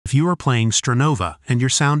If you are playing Strinova and your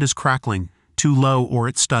sound is crackling, too low, or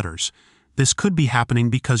it stutters, this could be happening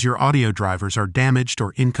because your audio drivers are damaged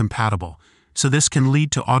or incompatible, so this can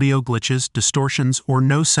lead to audio glitches, distortions, or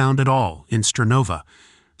no sound at all in Strinova.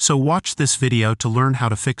 So watch this video to learn how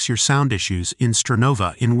to fix your sound issues in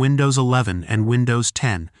Strinova in Windows 11 and Windows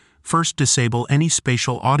 10. First, disable any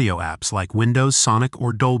spatial audio apps like Windows Sonic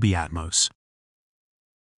or Dolby Atmos.